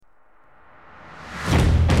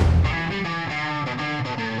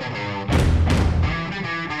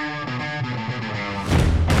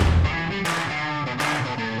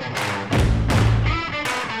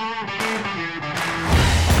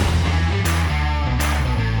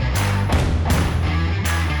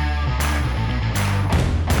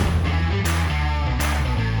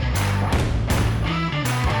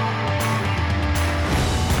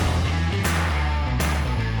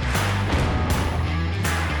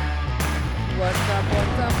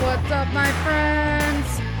What's up, my friends?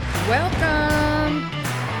 Welcome.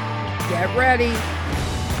 Get ready.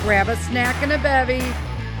 Grab a snack and a bevy.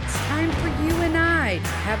 It's time for you and I to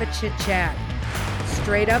have a chit-chat.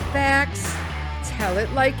 Straight up facts. Tell it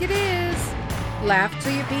like it is. Laugh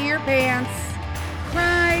till you pee your pants.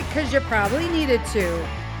 Cry because you probably needed to.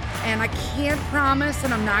 And I can't promise,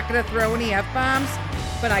 and I'm not going to throw any F-bombs,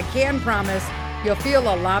 but I can promise you'll feel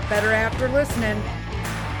a lot better after listening.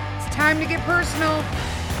 It's time to get personal,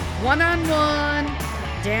 one-on-one,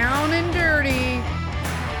 down and dirty,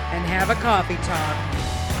 and have a coffee talk.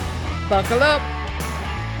 Buckle up.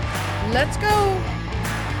 Let's go.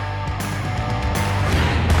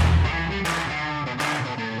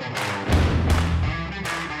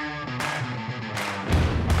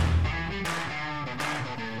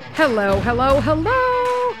 Hello.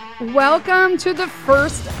 Welcome to the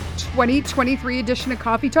first 2023 edition of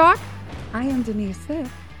Coffee Talk. I am Denise Sick,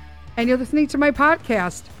 and you're listening to my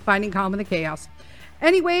podcast, Finding Calm in the Chaos.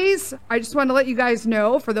 Anyways, I just want to let you guys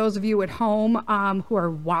know, for those of you at home who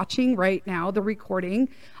are watching right now, the recording,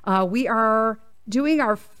 we are doing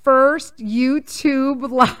our first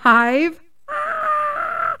YouTube Live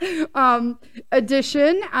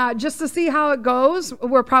edition, just to see how it goes.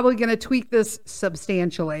 We're probably going to tweak this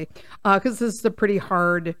substantially because this is a pretty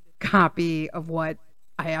hard copy of what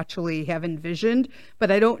I actually have envisioned,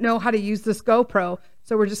 but I don't know how to use this GoPro,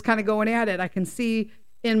 so we're just kind of going at it. I can see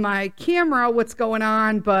in my camera what's going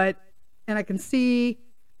on, and I can see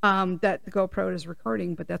that the GoPro is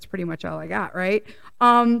recording, but that's pretty much all I got, right?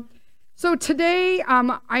 So today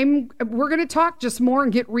we're going to talk just more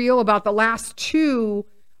and get real about the last two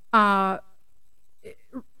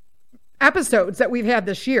episodes that we've had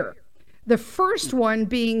this year. The first one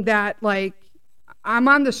being that, like, I'm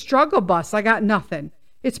on the struggle bus. I got nothing.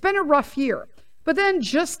 It's been a rough year. But then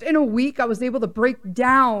just in a week, I was able to break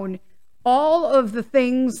down all of the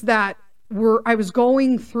things that I was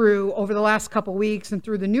going through over the last couple weeks and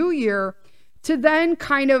through the new year, to then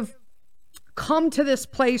kind of come to this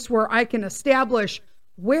place where I can establish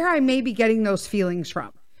where I may be getting those feelings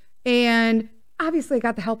from. And obviously I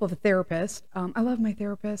got the help of a therapist. I love my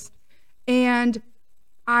therapist. And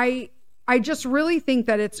I just really think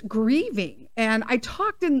that it's grieving. And I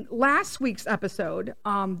talked in last week's episode,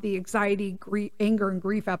 the anxiety, anger, and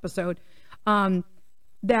grief episode,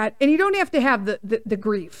 that, and you don't have to have the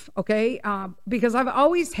grief, okay? Because I've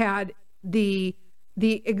always had the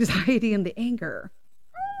anxiety and the anger.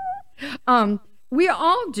 We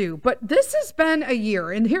all do, but this has been a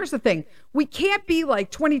year. And here's the thing. We can't be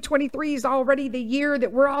like 2023 is already the year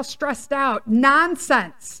that we're all stressed out.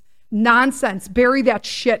 Nonsense. Bury that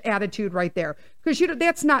shit attitude right there. Because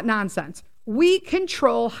that's not nonsense. We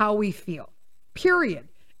control how we feel, period.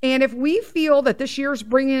 And if we feel that this year's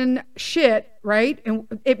bringing shit, right? And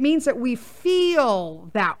it means that we feel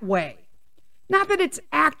that way. Not that it's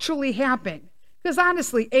actually happened. Because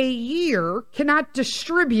honestly, a year cannot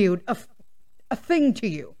distribute a thing to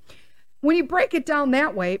you. When you break it down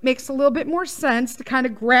that way, it makes a little bit more sense to kind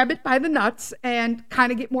of grab it by the nuts and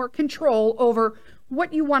kind of get more control over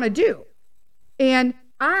what you want to do. And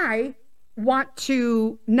I want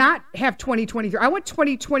to not have 2023. I want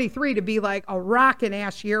 2023 to be like a rockin'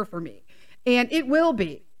 ass year for me. And it will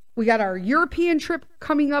be. We got our European trip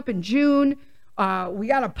coming up in June. We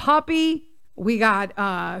got a puppy. We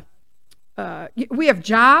got... we have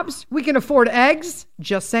jobs. We can afford eggs.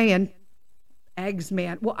 Just saying. Eggs,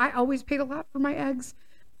 man. Well, I always paid a lot for my eggs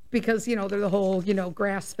because, they're the whole,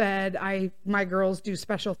 grass fed. My girls do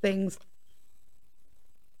special things.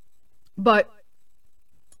 But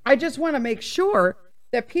I just want to make sure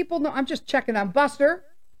that people know. I'm just checking on Buster.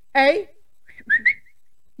 Hey.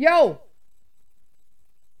 Yo.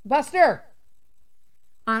 Buster.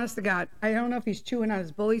 Honest to God, I don't know if he's chewing on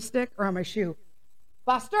his bully stick or on my shoe.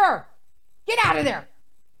 Buster. Get out of there.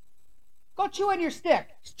 Go chew on your stick.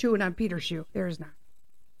 He's chewing on Peter's shoe. There's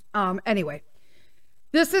not. Anyway,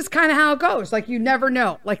 this is kind of how it goes. Like, you never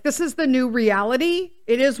know. Like, this is the new reality.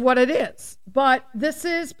 It is what it is. But this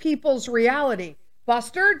is people's reality.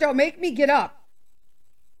 Buster, don't make me get up.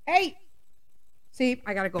 Hey. See,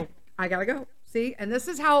 I gotta go. See, and this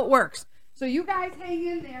is how it works. So you guys hang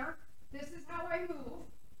in there. This is how I move.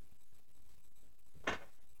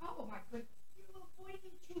 Oh my goodness. You little boy,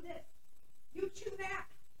 you chew this. You chew that.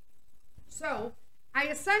 So I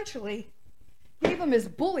essentially gave him his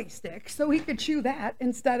bully stick so he could chew that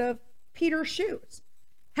instead of Peter's shoes.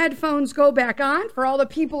 Headphones go back on for all the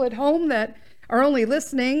people at home that are only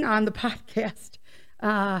listening on the podcast.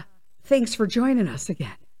 Thanks for joining us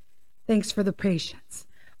again. Thanks for the patience.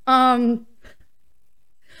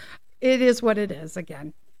 It is what it is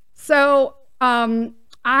again. So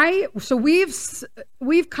So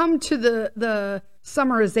we've come to the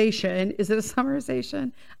summarization. Is it a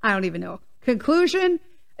summarization? I don't even know. Conclusion?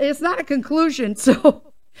 It's not a conclusion.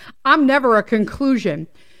 So I'm never a conclusion,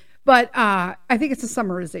 but I think it's a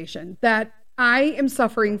summarization that I am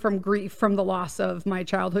suffering from grief from the loss of my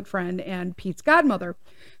childhood friend and Pete's godmother.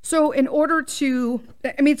 So in order to,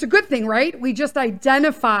 I mean, it's a good thing, right? We just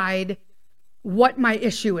identified what my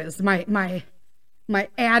issue is, my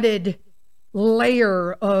added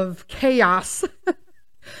layer of chaos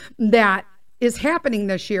that is happening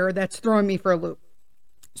this year that's throwing me for a loop.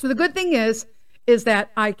 So the good thing is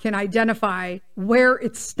that I can identify where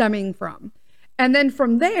it's stemming from. And then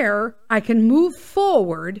from there, I can move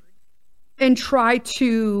forward and try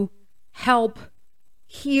to help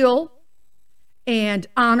heal and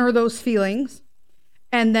honor those feelings,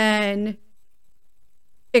 and then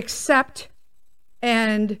accept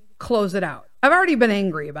and close it out. I've already been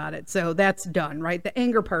angry about it, so that's done, right? The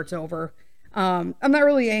anger part's over. I'm not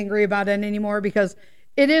really angry about it anymore because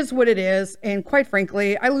it is what it is. And quite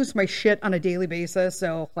frankly, I lose my shit on a daily basis.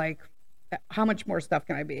 So like, how much more stuff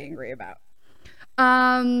can I be angry about?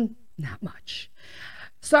 Not much.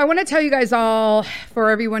 So I want to tell you guys all,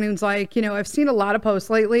 for everyone who's like, you know, I've seen a lot of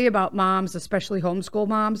posts lately about moms, especially homeschool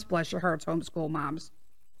moms. Bless your hearts, homeschool moms.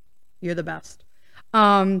 You're the best.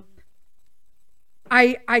 I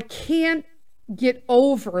can't get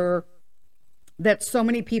over that so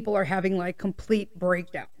many people are having like complete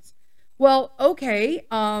breakdowns. Well, okay,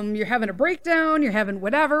 you're having a breakdown, you're having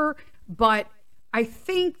whatever, but I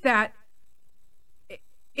think that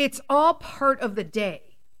it's all part of the day.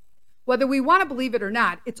 Whether we want to believe it or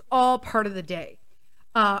not, it's all part of the day.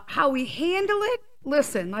 How we handle it,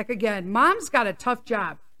 listen, like again, mom's got a tough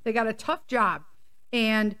job. They got a tough job.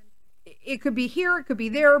 And it could be here, it could be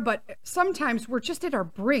there, but sometimes we're just at our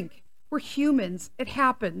brink. We're humans. It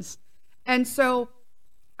happens. And so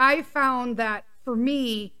I found that for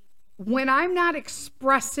me, when I'm not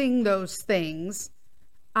expressing those things,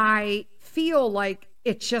 I feel like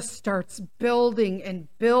it just starts building and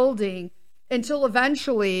building until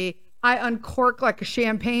eventually I uncork like a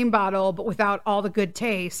champagne bottle, but without all the good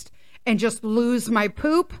taste, and just lose my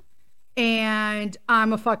poop, and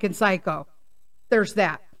I'm a fucking psycho. There's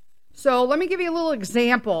that. So let me give you a little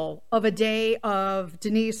example of a day of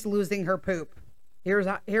Denise losing her poop. Here's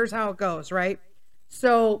how it goes, right?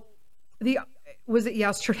 So was it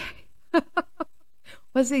yesterday?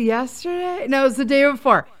 Was it yesterday? No, it was the day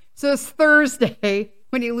before. So it's Thursday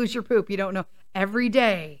when you lose your poop. You don't know. Every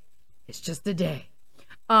day is just a day.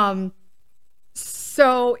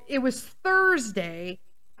 So it was Thursday.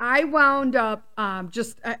 I wound up, I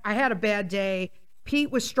had a bad day.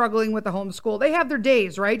 Pete was struggling with the homeschool. They have their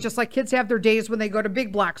days, right? Just like kids have their days when they go to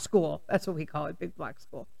big block school. That's what we call it, big block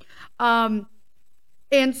school.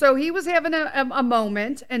 And so he was having a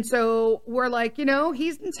moment. And so we're like, you know,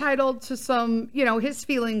 he's entitled to some, you know, his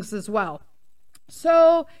feelings as well.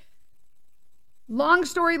 So long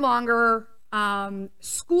story longer,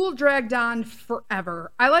 school dragged on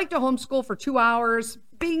forever. I like to homeschool for 2 hours,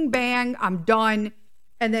 bing, bang, I'm done.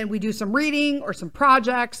 And then we do some reading or some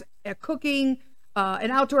projects, cooking,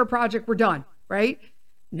 an outdoor project, we're done, right?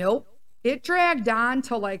 Nope. It dragged on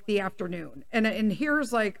till like the afternoon. And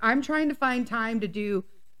here's like, I'm trying to find time to do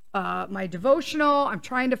my devotional. I'm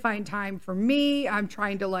trying to find time for me. I'm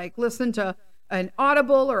trying to like listen to an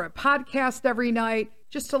Audible or a podcast every night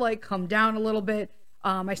just to like come down a little bit.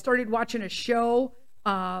 I started watching a show.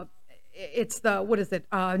 It's the, what is it?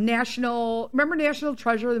 Remember National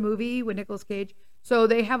Treasure, the movie with Nicolas Cage? So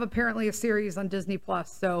they have apparently a series on Disney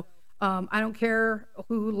Plus. So I don't care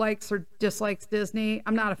who likes or dislikes Disney.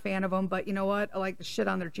 I'm not a fan of them, but you know what? I like the shit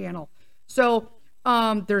on their channel. So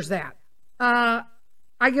there's that. I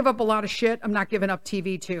give up a lot of shit. I'm not giving up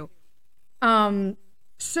TV too.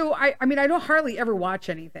 So I mean, I don't hardly ever watch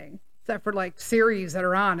anything except for like series that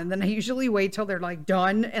are on. And then I usually wait till they're like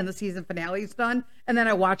done and the season finale is done. And then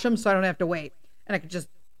I watch them so I don't have to wait. And I can just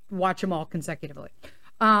watch them all consecutively.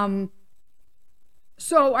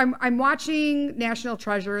 So I'm watching National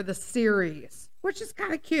Treasure, the series, which is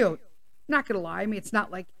kind of cute. Not gonna lie. I mean, it's not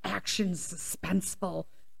like action suspenseful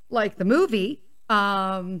like the movie.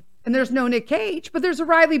 And there's no Nick Cage, but there's a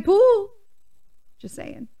Riley Poole. Just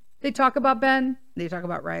saying. They talk about Ben. They talk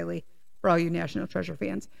about Riley. For all you National Treasure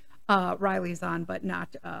fans, Riley's on, but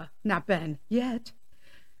not Ben yet.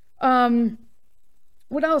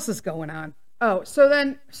 What else is going on? Oh,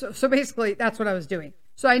 so basically that's what I was doing.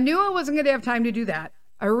 So I knew I wasn't going to have time to do that.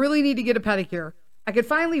 I really need to get a pedicure. I could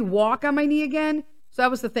finally walk on my knee again. So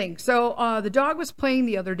that was the thing. So the dog was playing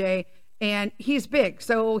the other day and he's big.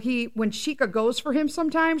 So when Chica goes for him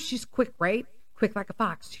sometimes, she's quick, right? Quick like a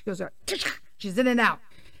fox. She goes, she's in and out.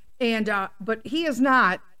 And, but he is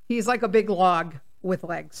not. He's like a big log with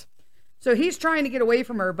legs. So he's trying to get away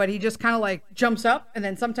from her, but he just kind of like jumps up, and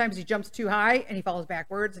then sometimes he jumps too high and he falls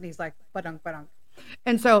backwards, and he's like, ba-dunk, ba-dunk.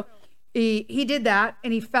 And so he did that,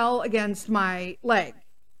 and he fell against my leg.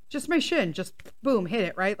 Just my shin, just boom, hit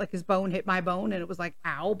it, right? Like his bone hit my bone, and it was like,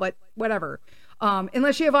 ow, but whatever.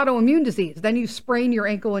 Unless you have autoimmune disease, then you sprain your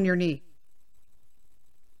ankle and your knee.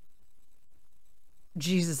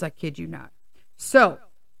 Jesus, I kid you not. So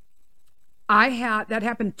that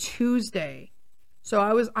happened Tuesday.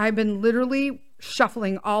 So I've been literally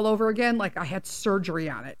shuffling all over again. Like I had surgery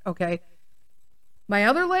on it. Okay. My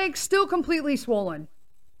other leg still completely swollen.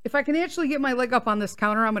 If I can actually get my leg up on this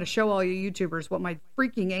counter, I'm going to show all you YouTubers what my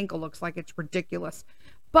freaking ankle looks like. It's ridiculous,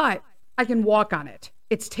 but I can walk on it.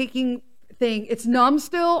 It's it's numb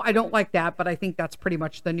still. I don't like that, but I think that's pretty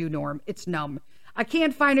much the new norm. It's numb. I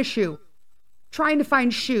can't find a shoe. Trying to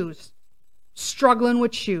find shoes. Struggling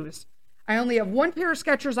with shoes. I only have one pair of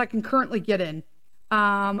Skechers I can currently get in.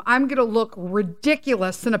 I'm going to look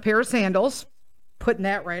ridiculous in a pair of sandals. Putting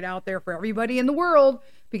that right out there for everybody in the world,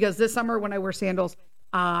 because this summer when I wear sandals,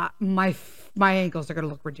 my ankles are going to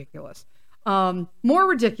look ridiculous. More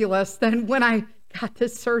ridiculous than when I got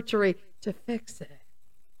this surgery to fix it.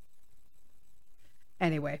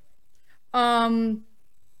 Anyway,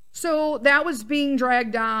 so that was being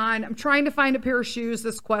dragged on. I'm trying to find a pair of shoes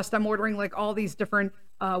this quest. I'm ordering like all these different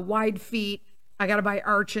wide feet. I got to buy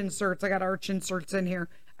arch inserts. I got arch inserts in here.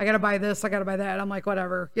 I got to buy this. I got to buy that. I'm like,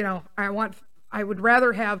 whatever. You know, I would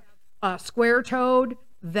rather have square toed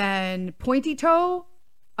than pointy toe.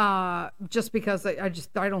 Just because I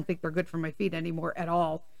don't think they're good for my feet anymore at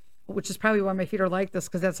all, which is probably why my feet are like this.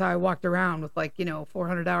 Cause that's how I walked around with like,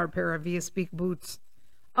 $400 pair of Via Speak boots.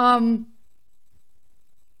 Where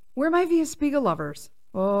are my Via Spiga lovers?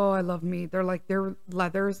 Oh, I love me. Their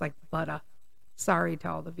leathers like butter. Sorry to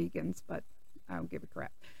all the vegans, but I don't give a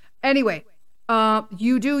crap. Anyway,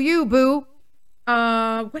 you do you, boo.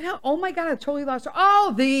 What else? Oh my God, I totally lost her.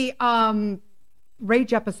 Oh, the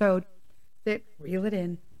rage episode. Reel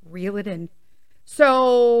it in.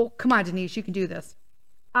 So come on, Denise, you can do this.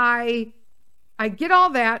 I get all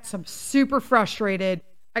that, so I'm super frustrated.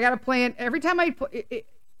 I got to plan every time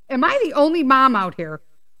am I the only mom out here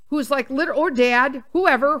who's like, or dad,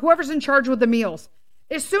 whoever's in charge with the meals?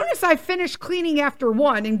 As soon as I finish cleaning after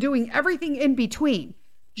one and doing everything in between,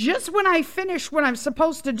 just when I finish what I'm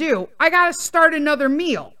supposed to do, I got to start another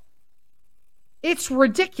meal. It's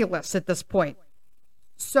ridiculous at this point.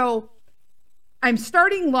 So I'm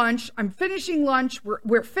starting lunch. I'm finishing lunch.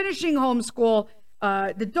 We're finishing homeschool.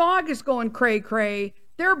 The dog is going cray.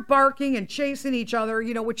 They're barking and chasing each other,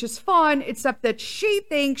 which is fun, except that she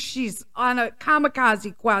thinks she's on a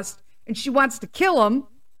kamikaze quest and she wants to kill him,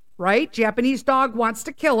 right? Japanese dog wants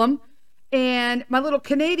to kill him. And my little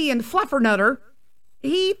Canadian fluffernutter,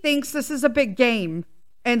 he thinks this is a big game.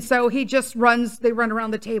 And so he just they run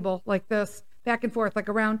around the table like this, back and forth, like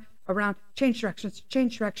around, change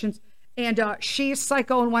directions. And she's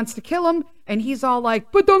psycho and wants to kill him. And he's all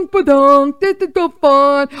like, ba-dunk, this is so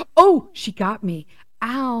fun. Oh, she got me.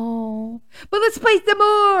 Ow. But let's play some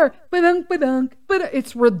more. Ba-dunk.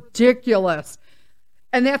 It's ridiculous.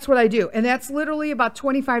 And that's what I do. And that's literally about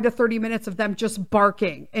 25 to 30 minutes of them just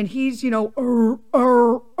barking. And he's, and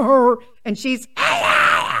she's,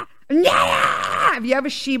 if you have a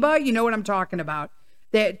Shiba, you know what I'm talking about.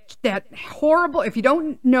 That horrible, if you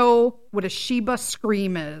don't know what a Shiba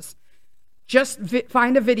scream is, just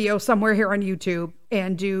find a video somewhere here on YouTube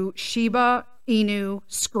and do Shiba Inu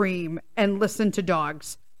scream and listen to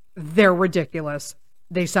dogs. They're ridiculous.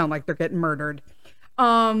 They sound like they're getting murdered.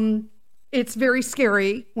 It's very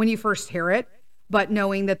scary when you first hear it, but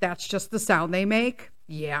knowing that that's just the sound they make,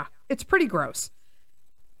 yeah, it's pretty gross.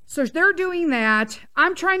 So they're doing that.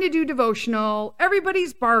 I'm trying to do devotional.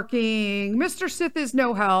 Everybody's barking. Mr. Sith is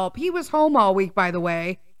no help. He was home all week, by the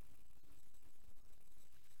way.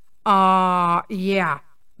 Yeah,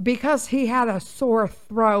 because he had a sore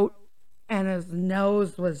throat and his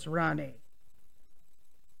nose was running.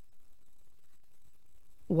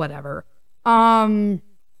 Whatever.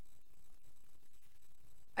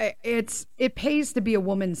 It pays to be a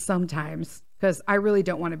woman sometimes, because I really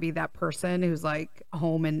don't want to be that person who's like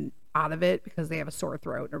home and out of it because they have a sore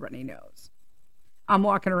throat and a runny nose. I'm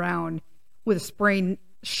walking around with a sprained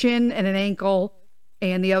shin and an ankle,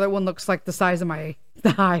 and the other one looks like the size of my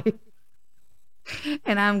thigh.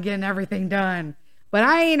 And I'm getting everything done. But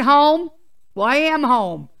I ain't home. Well, I am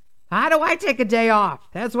home. How do I take a day off?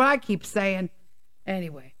 That's what I keep saying.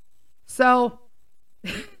 Anyway, so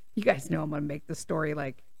you guys know I'm going to make this story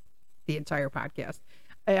like the entire podcast.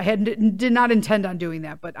 I did not intend on doing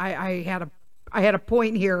that, but I had I had a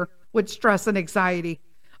point here with stress and anxiety.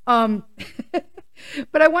 But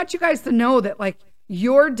I want you guys to know that like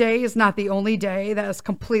your day is not the only day that is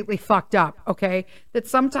completely fucked up. Okay. That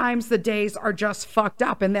sometimes the days are just fucked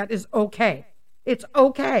up, and that is okay. It's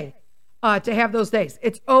okay to have those days.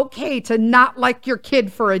 It's okay to not like your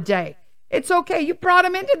kid for a day. It's okay. You brought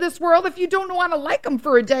them into this world. If you don't want to like them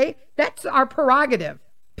for a day, that's our prerogative,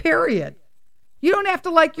 period. You don't have to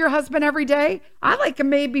like your husband every day. I like him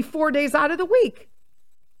maybe 4 days out of the week.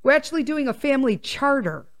 We're actually doing a family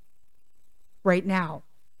charter right now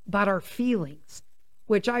about our feelings,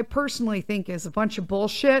 which I personally think is a bunch of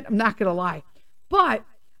bullshit. I'm not going to lie. But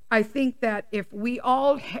I think that if we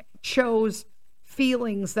all chose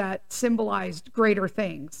feelings that symbolized greater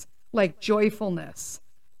things like joyfulness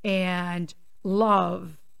and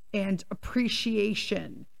love and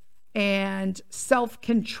appreciation and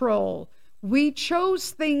self-control, we chose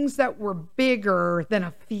things that were bigger than a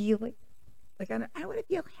feeling. Like, I want to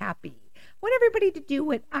feel happy. I want everybody to do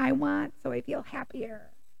what I want so I feel happier.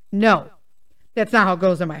 No, that's not how it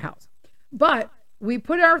goes in my house. But we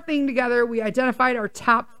put our thing together. We identified our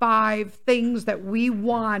top 5 things that we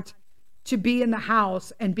want to be in the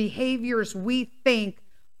house and behaviors we think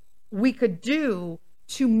we could do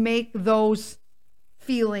to make those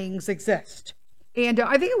feelings exist. And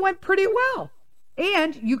I think it went pretty well.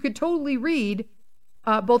 And you could totally read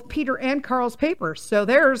both Peter and Carl's papers. So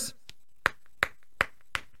there's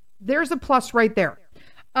a plus right there.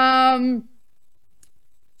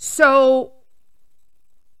 So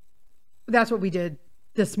that's what we did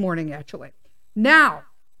this morning, actually. Now,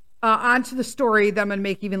 on to the story that I'm going to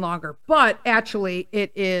make even longer. But actually,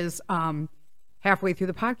 it is halfway through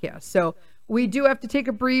the podcast. So we do have to take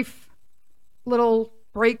a brief little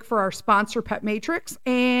break for our sponsor, Pet Matrix.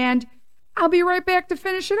 And I'll be right back to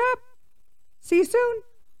finish it up. See you soon.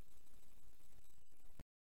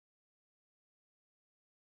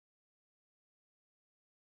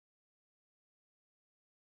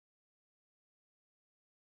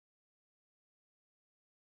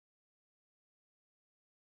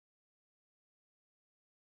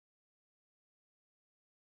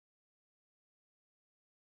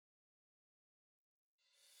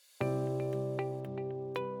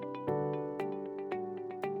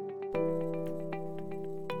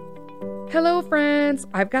 Hello, friends.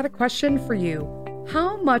 I've got a question for you.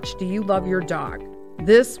 How much do you love your dog?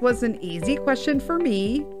 This was an easy question for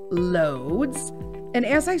me. Loads. And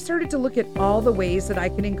as I started to look at all the ways that I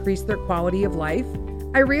can increase their quality of life,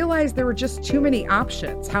 I realized there were just too many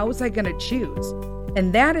options. How was I going to choose?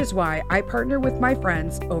 And that is why I partner with my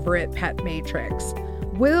friends over at Pet Matrix.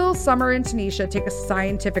 Will, Summer, and Tanisha take a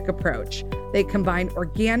scientific approach. They combine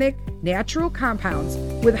organic, natural compounds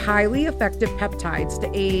with highly effective peptides to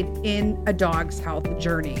aid in a dog's health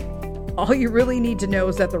journey. All you really need to know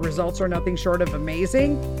is that the results are nothing short of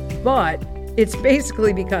amazing, but it's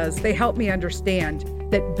basically because they help me understand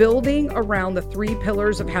that building around the 3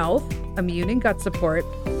 pillars of health, immune and gut support,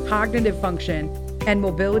 cognitive function, and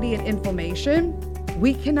mobility and inflammation,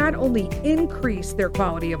 we can not only increase their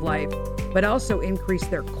quality of life, but also increase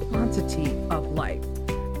their quantity of life.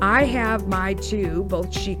 I have my 2,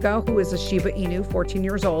 both Chica, who is a Shiba Inu, 14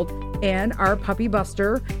 years old, and our puppy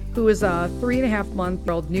Buster, who is a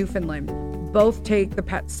 3.5-month-old Newfoundland. Both take the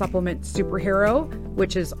pet supplement Superhero,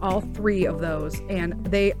 which is all 3 of those, and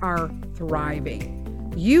they are thriving.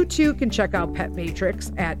 You too can check out Pet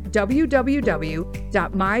Matrix at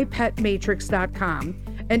www.mypetmatrix.com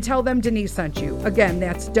and tell them Denise sent you. Again,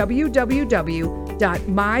 that's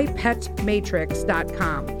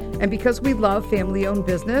www.mypetmatrix.com. And because we love family-owned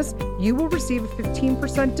business, you will receive a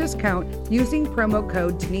 15% discount using promo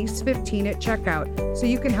code Denise15 at checkout, so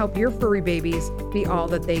you can help your furry babies be all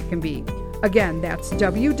that they can be. Again, that's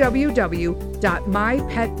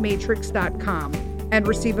www.mypetmatrix.com and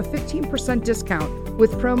receive a 15% discount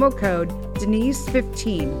with promo code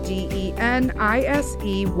Denise15,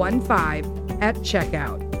 DENISE15 at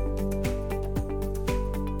checkout.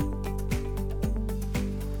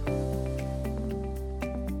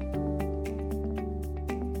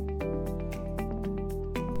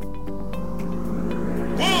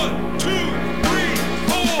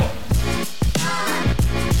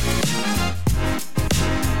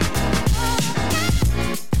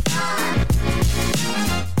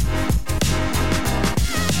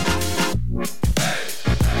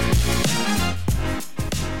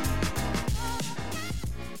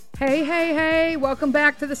 Hey, welcome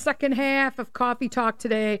back to the second half of Coffee Talk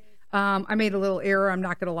today. I made a little error, I'm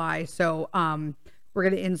not going to lie. So we're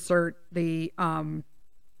going to insert the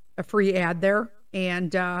a free ad there,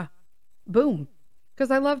 and boom,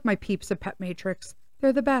 because I love my peeps at Pet Matrix.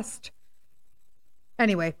 They're the best.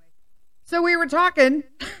 Anyway, So we were talking.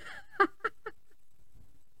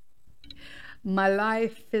 My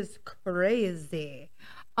life is crazy.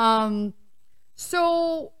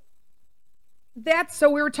 So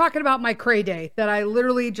we were talking about my cray day, that I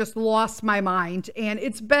literally just lost my mind. And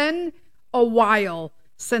it's been a while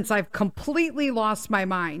since I've completely lost my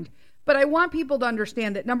mind. But I want people to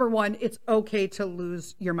understand that, number one, it's okay to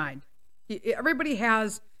lose your mind. Everybody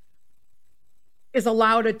is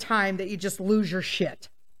allowed a time that you just lose your shit.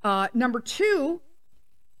 Number two,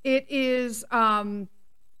 it is,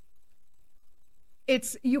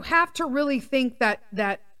 you have to really think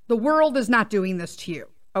that the world is not doing this to you.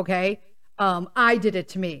 Okay. I did it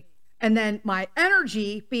to me. And then my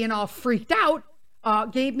energy being all freaked out,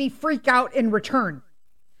 gave me freak out in return.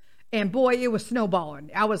 And boy, it was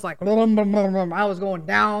snowballing. I was like, I was going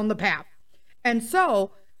down the path. And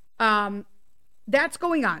so, that's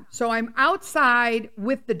going on. So I'm outside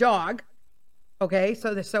with the dog. Okay.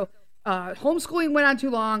 So homeschooling went on too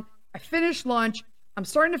long. I finished lunch. I'm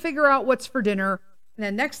starting to figure out what's for dinner. And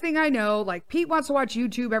then next thing I know, like, Pete wants to watch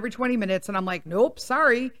YouTube every 20 minutes. And I'm like, nope,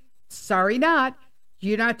 sorry not.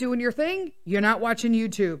 You're not doing your thing. You're not watching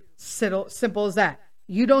YouTube. Simple as that.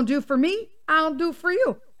 You don't do for me, I'll do for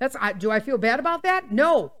you. Do I feel bad about that?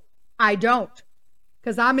 No, I don't.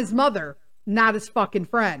 Because I'm his mother, not his fucking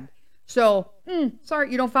friend. So,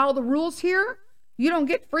 sorry, you don't follow the rules here? You don't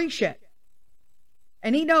get free shit.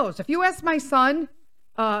 And he knows. If you ask my son,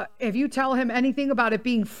 if you tell him anything about it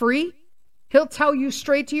being free, he'll tell you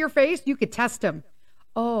straight to your face. You could test him.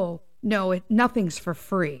 Oh, no, nothing's for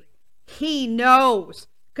free. He knows.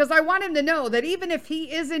 Because I want him to know that even if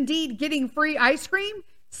he is indeed getting free ice cream,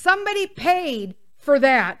 somebody paid for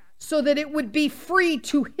that so that it would be free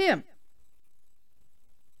to him.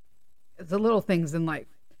 The little things in life.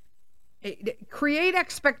 Create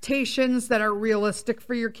expectations that are realistic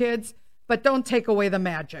for your kids, but don't take away the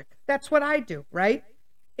magic. That's what I do, right?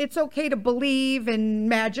 It's okay to believe in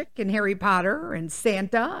magic and Harry Potter and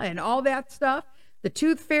Santa and all that stuff. The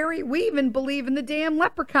Tooth Fairy, we even believe in the damn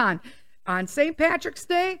leprechaun. On St. Patrick's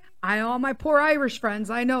Day, all my poor Irish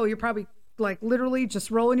friends, I know you're probably like literally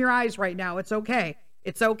just rolling your eyes right now. It's okay.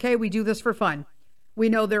 It's okay. We do this for fun. We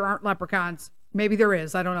know there aren't leprechauns. Maybe there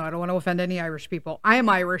is. I don't know. I don't want to offend any Irish people. I am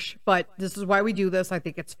Irish, but this is why we do this. I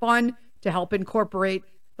think it's fun to help incorporate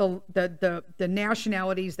the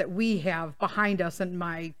nationalities that we have behind us in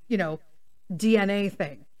my, DNA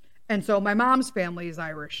thing. And so my mom's family is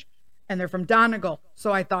Irish and they're from Donegal.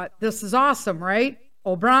 So I thought, this is awesome, right?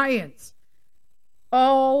 O'Brien's.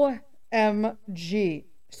 OMG.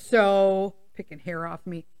 So picking hair off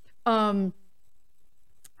me. We're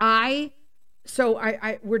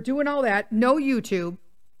doing all that. No YouTube.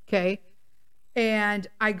 Okay. And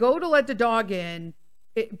I go to let the dog in,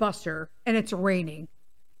 Buster, and it's raining.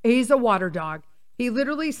 He's a water dog. He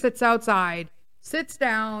literally sits outside, sits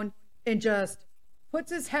down, and just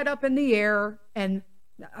puts his head up in the air and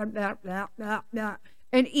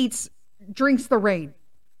drinks the rain.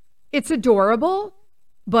 It's adorable,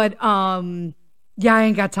 but I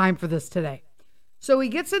ain't got time for this today. So he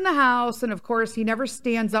gets in the house, and of course, he never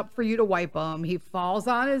stands up for you to wipe him. He falls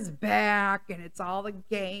on his back, and it's all the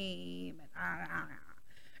game.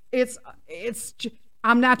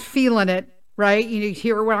 I'm not feeling it, right? You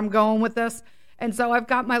hear where I'm going with this? And so I've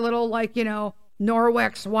got my little,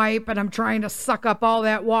 Norwex wipe, and I'm trying to suck up all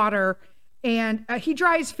that water. And he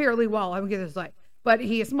dries fairly well. I'm going to but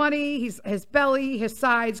he has money, his belly, his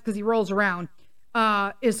sides, because he rolls around,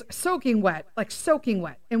 is soaking wet.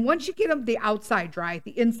 And once you get him the outside dry,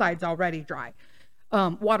 the inside's already dry.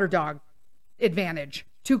 Water dog advantage,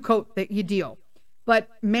 2-coat that you deal. But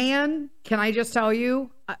man, can I just tell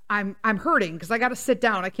you, I'm hurting because I got to sit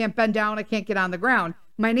down. I can't bend down. I can't get on the ground.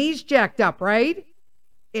 My knee's jacked up, right?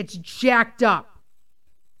 It's jacked up.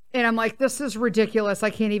 And I'm like, this is ridiculous. I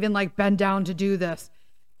can't even bend down to do this.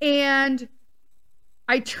 And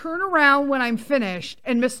I turn around when I'm finished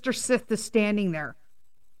and Mr. Sith is standing there.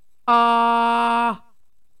 Are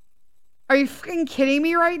you fucking kidding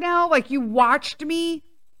me right now? You watched me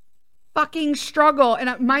fucking struggle.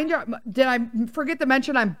 And mind you, did I forget to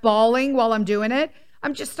mention I'm bawling while I'm doing it?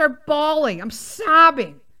 I'm just start bawling. I'm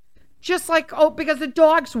sobbing. Just because the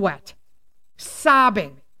dog's wet.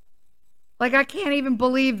 Sobbing. I can't even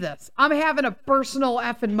believe this. I'm having a personal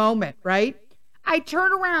effing moment, right? I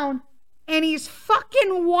turn around and he's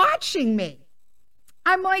fucking watching me.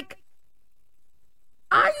 I'm like,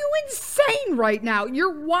 are you insane right now?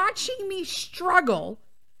 You're watching me struggle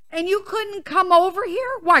and you couldn't come over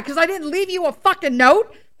here? Why? Because I didn't leave you a fucking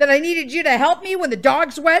note that I needed you to help me when the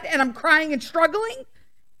dog's wet and I'm crying and struggling?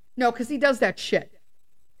 No, because he does that shit.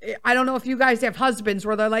 I don't know if you guys have husbands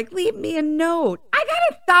where they're like, leave me a note. I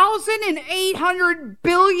got 1,800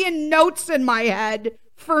 billion notes in my head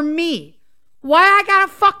for me. Why I gotta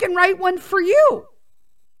fucking write one for you?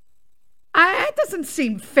 That doesn't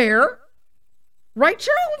seem fair. Write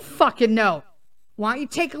your own fucking note. Why don't you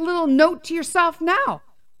take a little note to yourself now?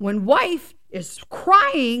 When wife is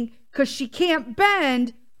crying because she can't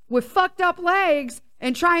bend with fucked up legs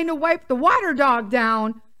and trying to wipe the water dog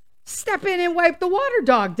down, step in and wipe the water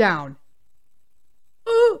dog down.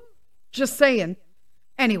 Ooh, just saying.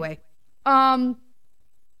 Anyway,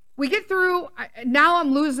 we get through. Now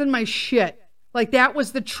I'm losing my shit. Like, that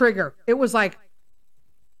was the trigger. It was like,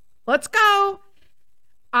 let's go.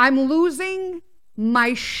 I'm losing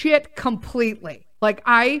my shit completely. Like,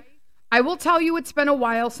 I will tell you, it's been a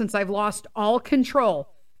while since I've lost all control.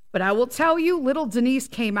 But I will tell you, little Denise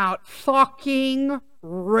came out fucking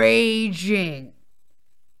raging.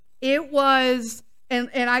 It was,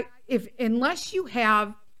 unless you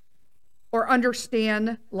have or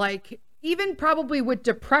understand, like, even probably with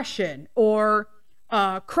depression or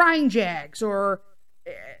crying jags, or,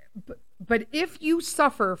 but if you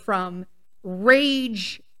suffer from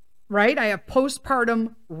rage, right? I have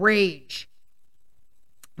postpartum rage.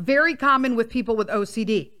 Very common with people with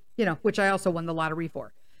OCD, which I also won the lottery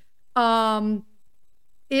for.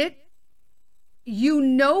 It's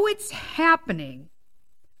happening,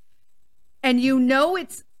 and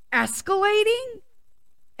it's escalating,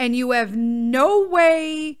 and you have no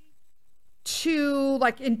way to,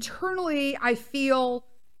 like, internally, I feel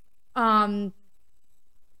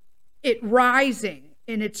it rising,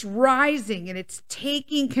 and it's rising, and it's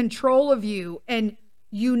taking control of you, and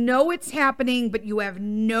it's happening, but you have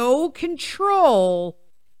no control.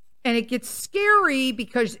 And it gets scary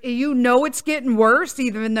because it's getting worse,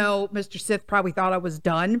 even though Mr. Sith probably thought I was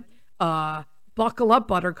done. Buckle up,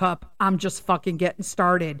 Buttercup. I'm just fucking getting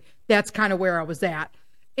started. That's kind of where I was at.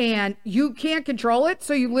 And you can't control it,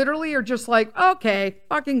 so you literally are just like, okay,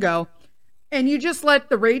 fucking go. And you just let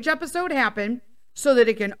the rage episode happen so that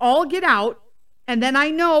it can all get out. And then I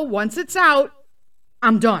know once it's out,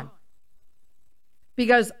 I'm done.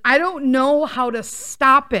 Because I don't know how to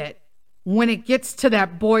stop it when it gets to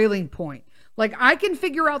that boiling point. Like, I can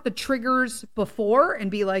figure out the triggers before and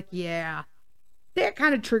be like, yeah, that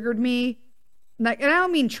kind of triggered me. Like, and I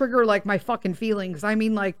don't mean trigger like my fucking feelings. I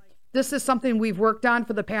mean, like, this is something we've worked on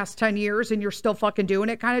for the past 10 years and you're still fucking doing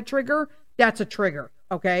it kind of trigger. That's a trigger,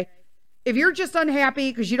 okay? If you're just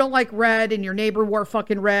unhappy because you don't like red and your neighbor wore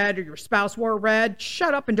fucking red or your spouse wore red,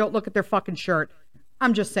 shut up and don't look at their fucking shirt.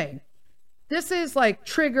 I'm just saying. This is like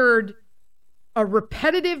triggered a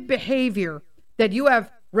repetitive behavior that you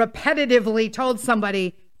have repetitively told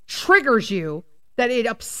somebody triggers you, that it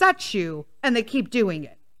upsets you, and they keep doing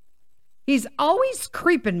it. He's always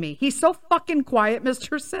creeping me. He's so fucking quiet,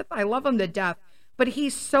 Mr. Sith. I love him to death, but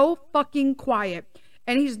he's so fucking quiet.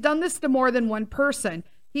 And he's done this to more than one person.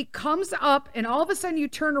 He comes up and all of a sudden you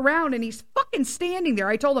turn around and he's fucking standing there.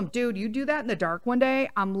 I told him, dude, you do that in the dark one day,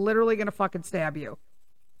 I'm literally going to fucking stab you.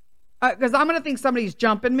 Because I'm going to think somebody's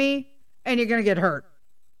jumping me and you're going to get hurt.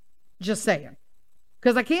 Just saying.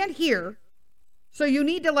 Because I can't hear. So you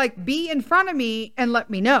need to, like, be in front of me and let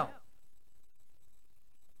me know.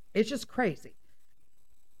 It's just crazy.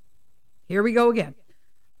 Here we go again.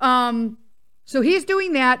 So he's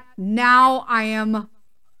doing that. Now I am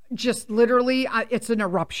just literally, it's an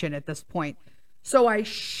eruption at this point. So I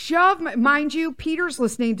shove, mind you, Peter's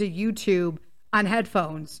listening to YouTube on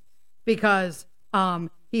headphones because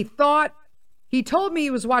he told me he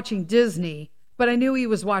was watching Disney, but I knew he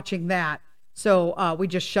was watching that. So we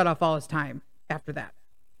just shut off all his time after that.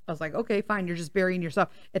 I was like, okay, fine. You're just burying yourself.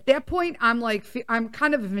 At that point, I'm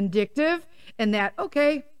kind of vindictive in that,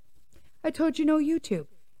 okay, I told you no YouTube.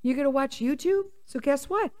 You're going to watch YouTube? So guess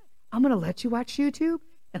what? I'm going to let you watch YouTube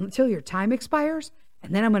until your time expires.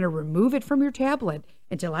 And then I'm going to remove it from your tablet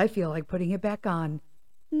until I feel like putting it back on.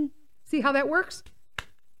 See how that works?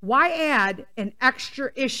 Why add an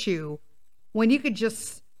extra issue when you could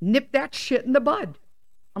just nip that shit in the bud?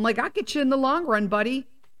 I'm like, I'll get you in the long run, buddy.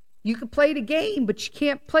 You can play the game, but you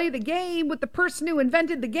can't play the game with the person who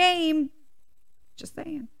invented the game. Just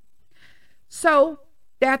saying. So,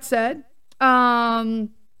 that said,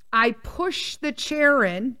 I pushed the chair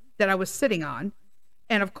in that I was sitting on.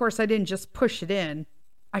 And of course, I didn't just push it in.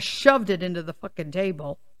 I shoved it into the fucking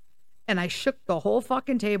table. And I shook the whole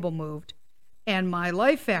fucking table moved. And my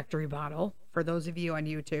Life Factory bottle, for those of you on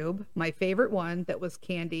YouTube, my favorite one that was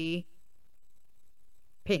candy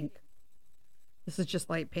pink. This is just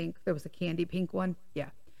light pink. There was a candy pink one. Yeah.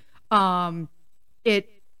 It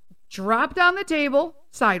dropped on the table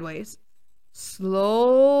sideways,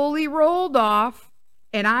 slowly rolled off,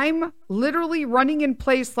 and I'm literally running in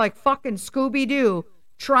place like fucking Scooby-Doo,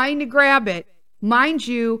 trying to grab it. Mind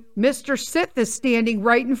you, Mr. Sith is standing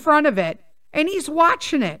right in front of it, and he's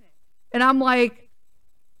watching it. And I'm like,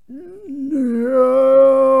 no.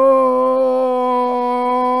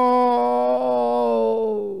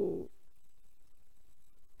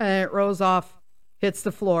 And it rolls off, hits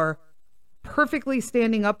the floor, perfectly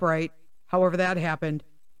standing upright, however that happened,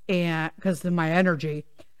 and because of my energy,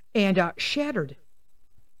 and shattered.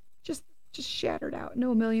 Just shattered out into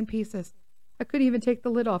a million pieces. I couldn't even take the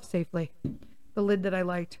lid off safely. The lid that I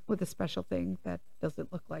liked with a special thing that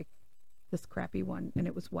doesn't look like this crappy one, and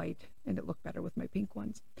it was white, and it looked better with my pink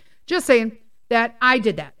ones. Just saying that I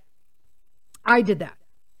did that.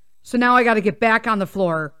 So now I got to get back on the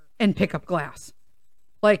floor and pick up glass.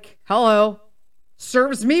 Like, hello.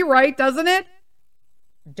 Serves me right, doesn't it?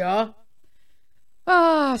 Duh.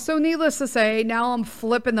 So needless to say, now I'm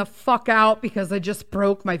flipping the fuck out because I just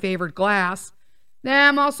broke my favorite glass. Now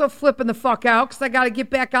I'm also flipping the fuck out because I got to get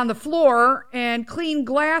back on the floor and clean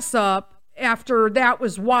glass up after that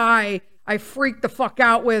was why I freaked the fuck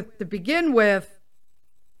out with to begin with,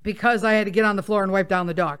 because I had to get on the floor and wipe down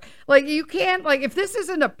the dog. Like, you can't, like, if this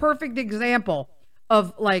isn't a perfect example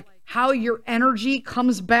of like how your energy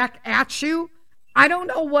comes back at you, I don't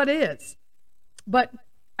know what is. But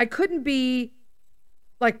I couldn't be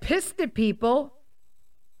like pissed at people,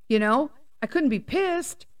 you know? I couldn't be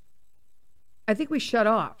pissed. I think we shut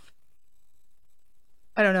off.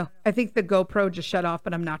 I don't know. I think the GoPro just shut off,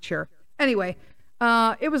 but I'm not sure. Anyway,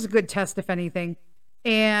 it was a good test, if anything.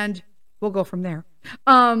 And we'll go from there.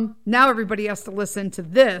 Now everybody has to listen to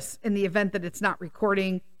this in the event that it's not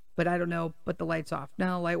recording, but I don't know, but the light's off.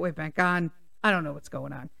 Now light went back on. I don't know what's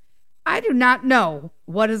going on. I do not know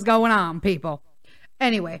what is going on, people.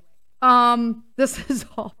 Anyway, this is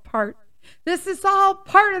all part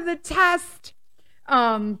of the test.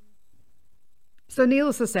 So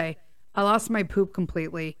needless to say, I lost my poop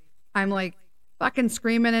completely. I'm like fucking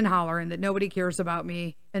screaming and hollering that nobody cares about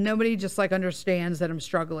me and nobody just like understands that I'm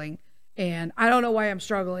struggling. And I don't know why I'm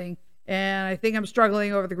struggling. And I think I'm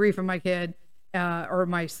struggling over the grief of my kid, or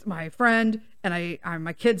my friend, and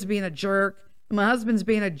my kid's being a jerk, and my husband's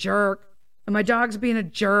being a jerk, and my dog's being a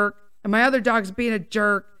jerk, and my other dog's being a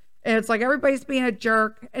jerk. And it's like everybody's being a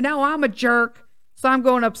jerk, and now I'm a jerk, so I'm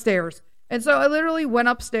going upstairs. And so I literally went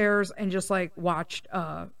upstairs and just like watched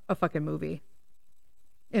a fucking movie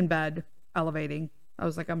in bed, elevating. I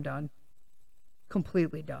was like, I'm done.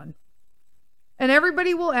 Completely done. And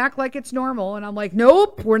everybody will act like it's normal. And I'm like,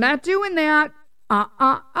 nope, we're not doing that.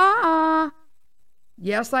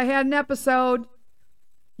 Yes, I had an episode.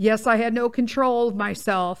 Yes, I had no control of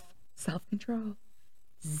myself. Self-control.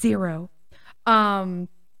 0.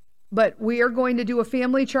 But we are going to do a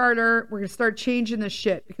family charter. We're going to start changing this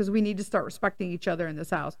shit because we need to start respecting each other in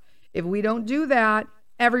this house. If we don't do that,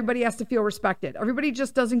 everybody has to feel respected. Everybody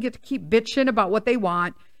just doesn't get to keep bitching about what they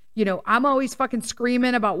want. You know, I'm always fucking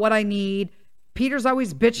screaming about what I need. Peter's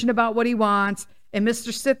always bitching about what he wants. And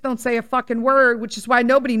Mr. Sith don't say a fucking word, which is why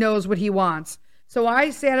nobody knows what he wants. So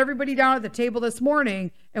I sat everybody down at the table this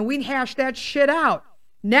morning and we hashed that shit out.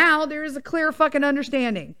 Now there is a clear fucking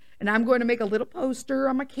understanding. And I'm going to make a little poster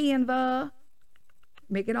on my Canva,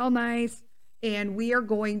 make it all nice. And I'm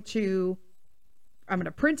going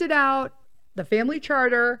to print it out, the family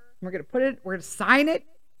charter. We're going to sign it,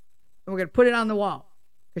 and we're going to put it on the wall.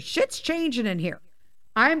 Because shit's changing in here.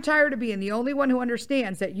 I'm tired of being the only one who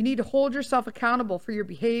understands that you need to hold yourself accountable for your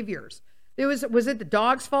behaviors. Was it the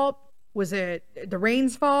dog's fault? Was it the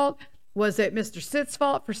rain's fault? Was it Mr. Sith's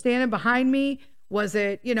fault for standing behind me? Was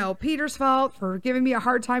it, Peter's fault for giving me a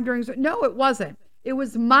hard time during... No, it wasn't. It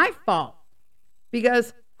was my fault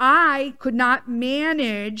because I could not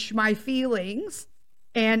manage my feelings.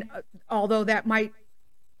 And although that might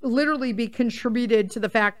literally be contributed to the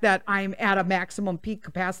fact that I'm at a maximum peak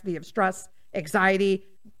capacity of stress, anxiety,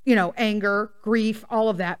 anger, grief, all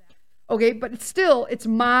of that. Okay, but it's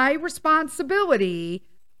my responsibility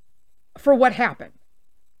for what happened.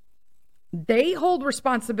 They hold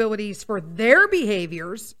responsibilities for their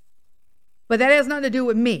behaviors, but that has nothing to do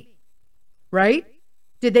with me, right?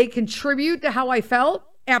 Did they contribute to how I felt?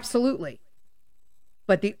 Absolutely.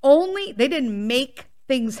 But they didn't make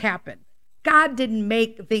things happen. God didn't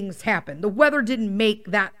make things happen. The weather didn't make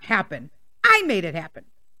that happen. I made it happen.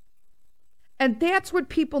 And that's what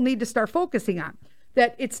people need to start focusing on.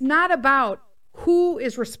 That it's not about who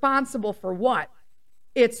is responsible for what.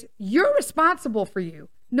 It's you're responsible for you.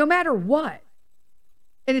 No matter what.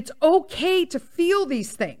 And it's okay to feel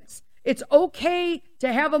these things. It's okay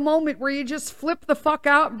to have a moment where you just flip the fuck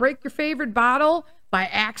out and break your favorite bottle, by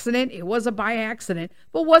accident. It wasn't by accident.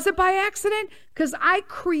 But was it by accident? Because I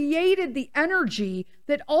created the energy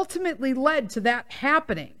that ultimately led to that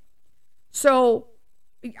happening. So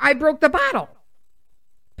I broke the bottle.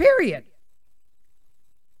 Period.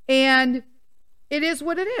 And it is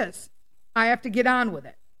what it is. I have to get on with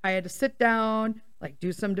it. I had to sit down, like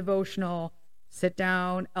do some devotional, sit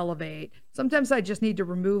down, elevate. Sometimes I just need to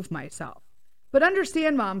remove myself. But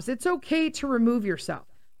understand, moms, it's okay to remove yourself.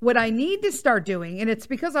 What I need to start doing, and it's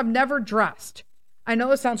because I've never dressed. I know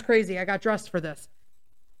it sounds crazy. I got dressed for this.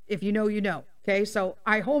 If you know, you know. Okay, so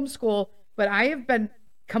I homeschool, but I have been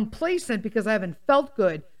complacent because I haven't felt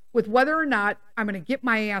good with whether or not I'm going to get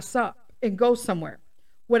my ass up and go somewhere.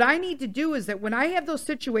 What I need to do is that when I have those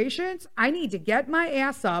situations, I need to get my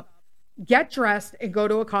ass up, get dressed, and go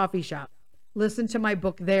to a coffee shop. Listen to my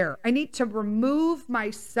book there. I need to remove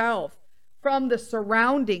myself from the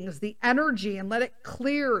surroundings, the energy, and let it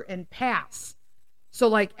clear and pass. So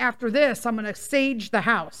like after this, I'm going to sage the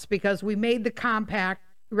house because we made the compact,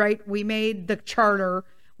 right? We made the charter.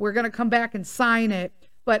 We're going to come back and sign it.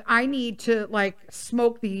 But I need to like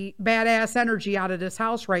smoke the badass energy out of this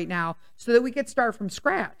house right now so that we could start from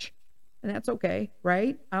scratch. And that's okay,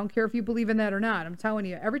 right? I don't care if you believe in that or not. I'm telling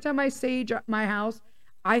you, every time I sage my house,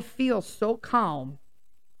 I feel so calm.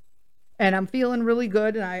 And I'm feeling really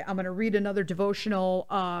good. And I'm going to read another devotional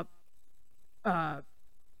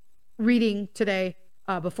reading today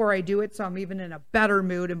before I do it. So I'm even in a better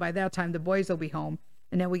mood. And by that time, the boys will be home.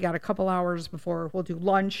 And then we got a couple hours before we'll do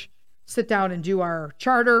lunch, sit down and do our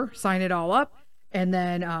charter, sign it all up. And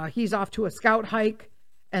then he's off to a scout hike.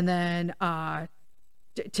 And then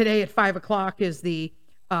today at 5 o'clock is the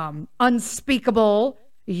unspeakable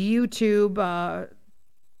YouTube,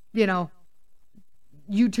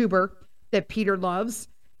 YouTuber that Peter loves,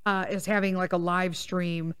 is having like a live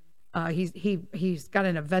stream. He's got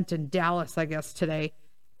an event in Dallas, I guess, today,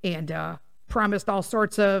 and promised all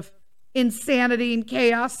sorts of insanity and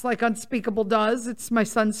chaos like Unspeakable does. It's my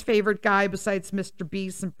son's favorite guy besides Mr.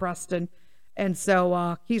 Beast and Preston. And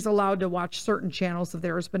so he's allowed to watch certain channels of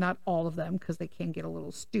theirs, but not all of them because they can get a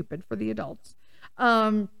little stupid for the adults.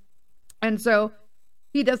 And so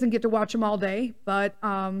he doesn't get to watch them all day, but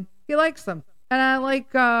he likes them. And I like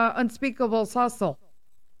Unspeakable's hustle.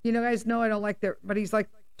 You know, guys know I don't like that, but he's like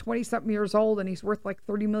 20-something years old and he's worth like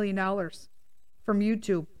 $30 million from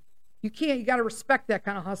YouTube. You got to respect that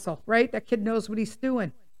kind of hustle, right? That kid knows what he's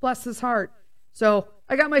doing. Bless his heart. So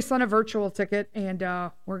I got my son a virtual ticket and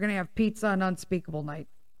we're going to have pizza on Unspeakable night.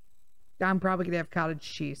 I'm probably going to have cottage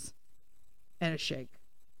cheese and a shake.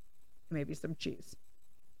 Maybe some cheese.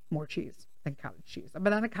 More cheese than cottage cheese. I've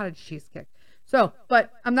been on a cottage cheese kick. So,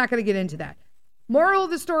 but I'm not going to get into that. Moral of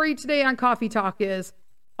the story today on Coffee Talk is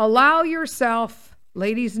allow yourself,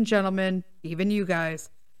 ladies and gentlemen, even you guys,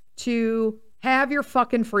 to have your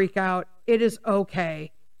fucking freak out. It is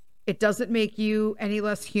okay. It doesn't make you any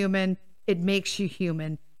less human. It makes you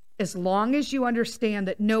human. As long as you understand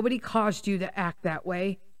that nobody caused you to act that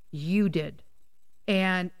way, you did.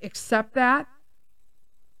 And accept that.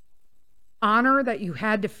 Honor that you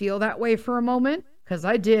had to feel that way for a moment, because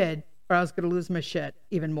I did, or I was going to lose my shit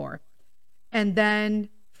even more. And then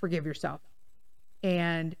forgive yourself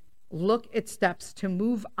and look at steps to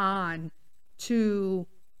move on to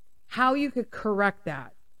how you could correct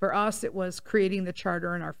that. For us, it was creating the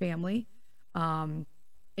charter in our family, and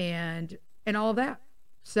all of that.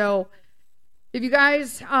 So if you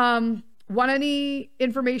guys want any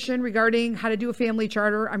information regarding how to do a family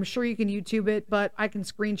charter, I'm sure you can YouTube it, but I can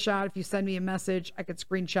screenshot. If you send me a message, I could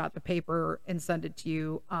screenshot the paper and send it to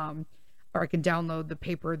you. Or I can download the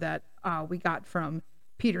paper that we got from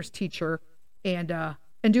Peter's teacher and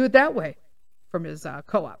do it that way from his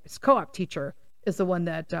co-op. His co-op teacher is the one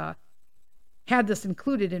that had this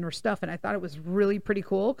included in her stuff. And I thought it was really pretty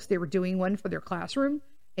cool because they were doing one for their classroom.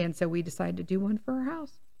 And so we decided to do one for our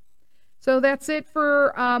house. So that's it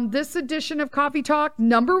for this edition of Coffee Talk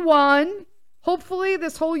number 1. Hopefully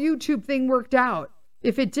this whole YouTube thing worked out.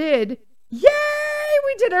 If it did, yay!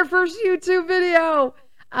 We did our first YouTube video.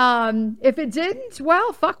 If it didn't,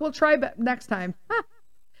 well, fuck, we'll try next time.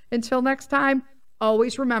 Until next time,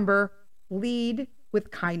 always remember, lead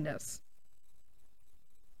with kindness.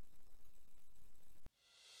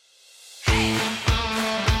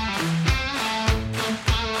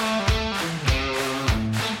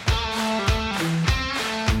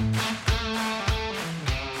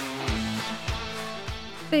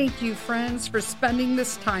 Thank you, friends, for spending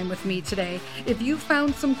this time with me today. If you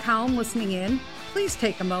found some calm listening in, please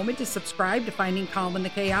take a moment to subscribe to Finding Calm in the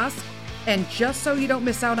Chaos. And just so you don't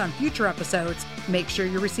miss out on future episodes, make sure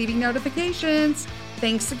you're receiving notifications.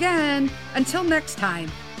 Thanks again. Until next time,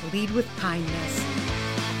 lead with kindness.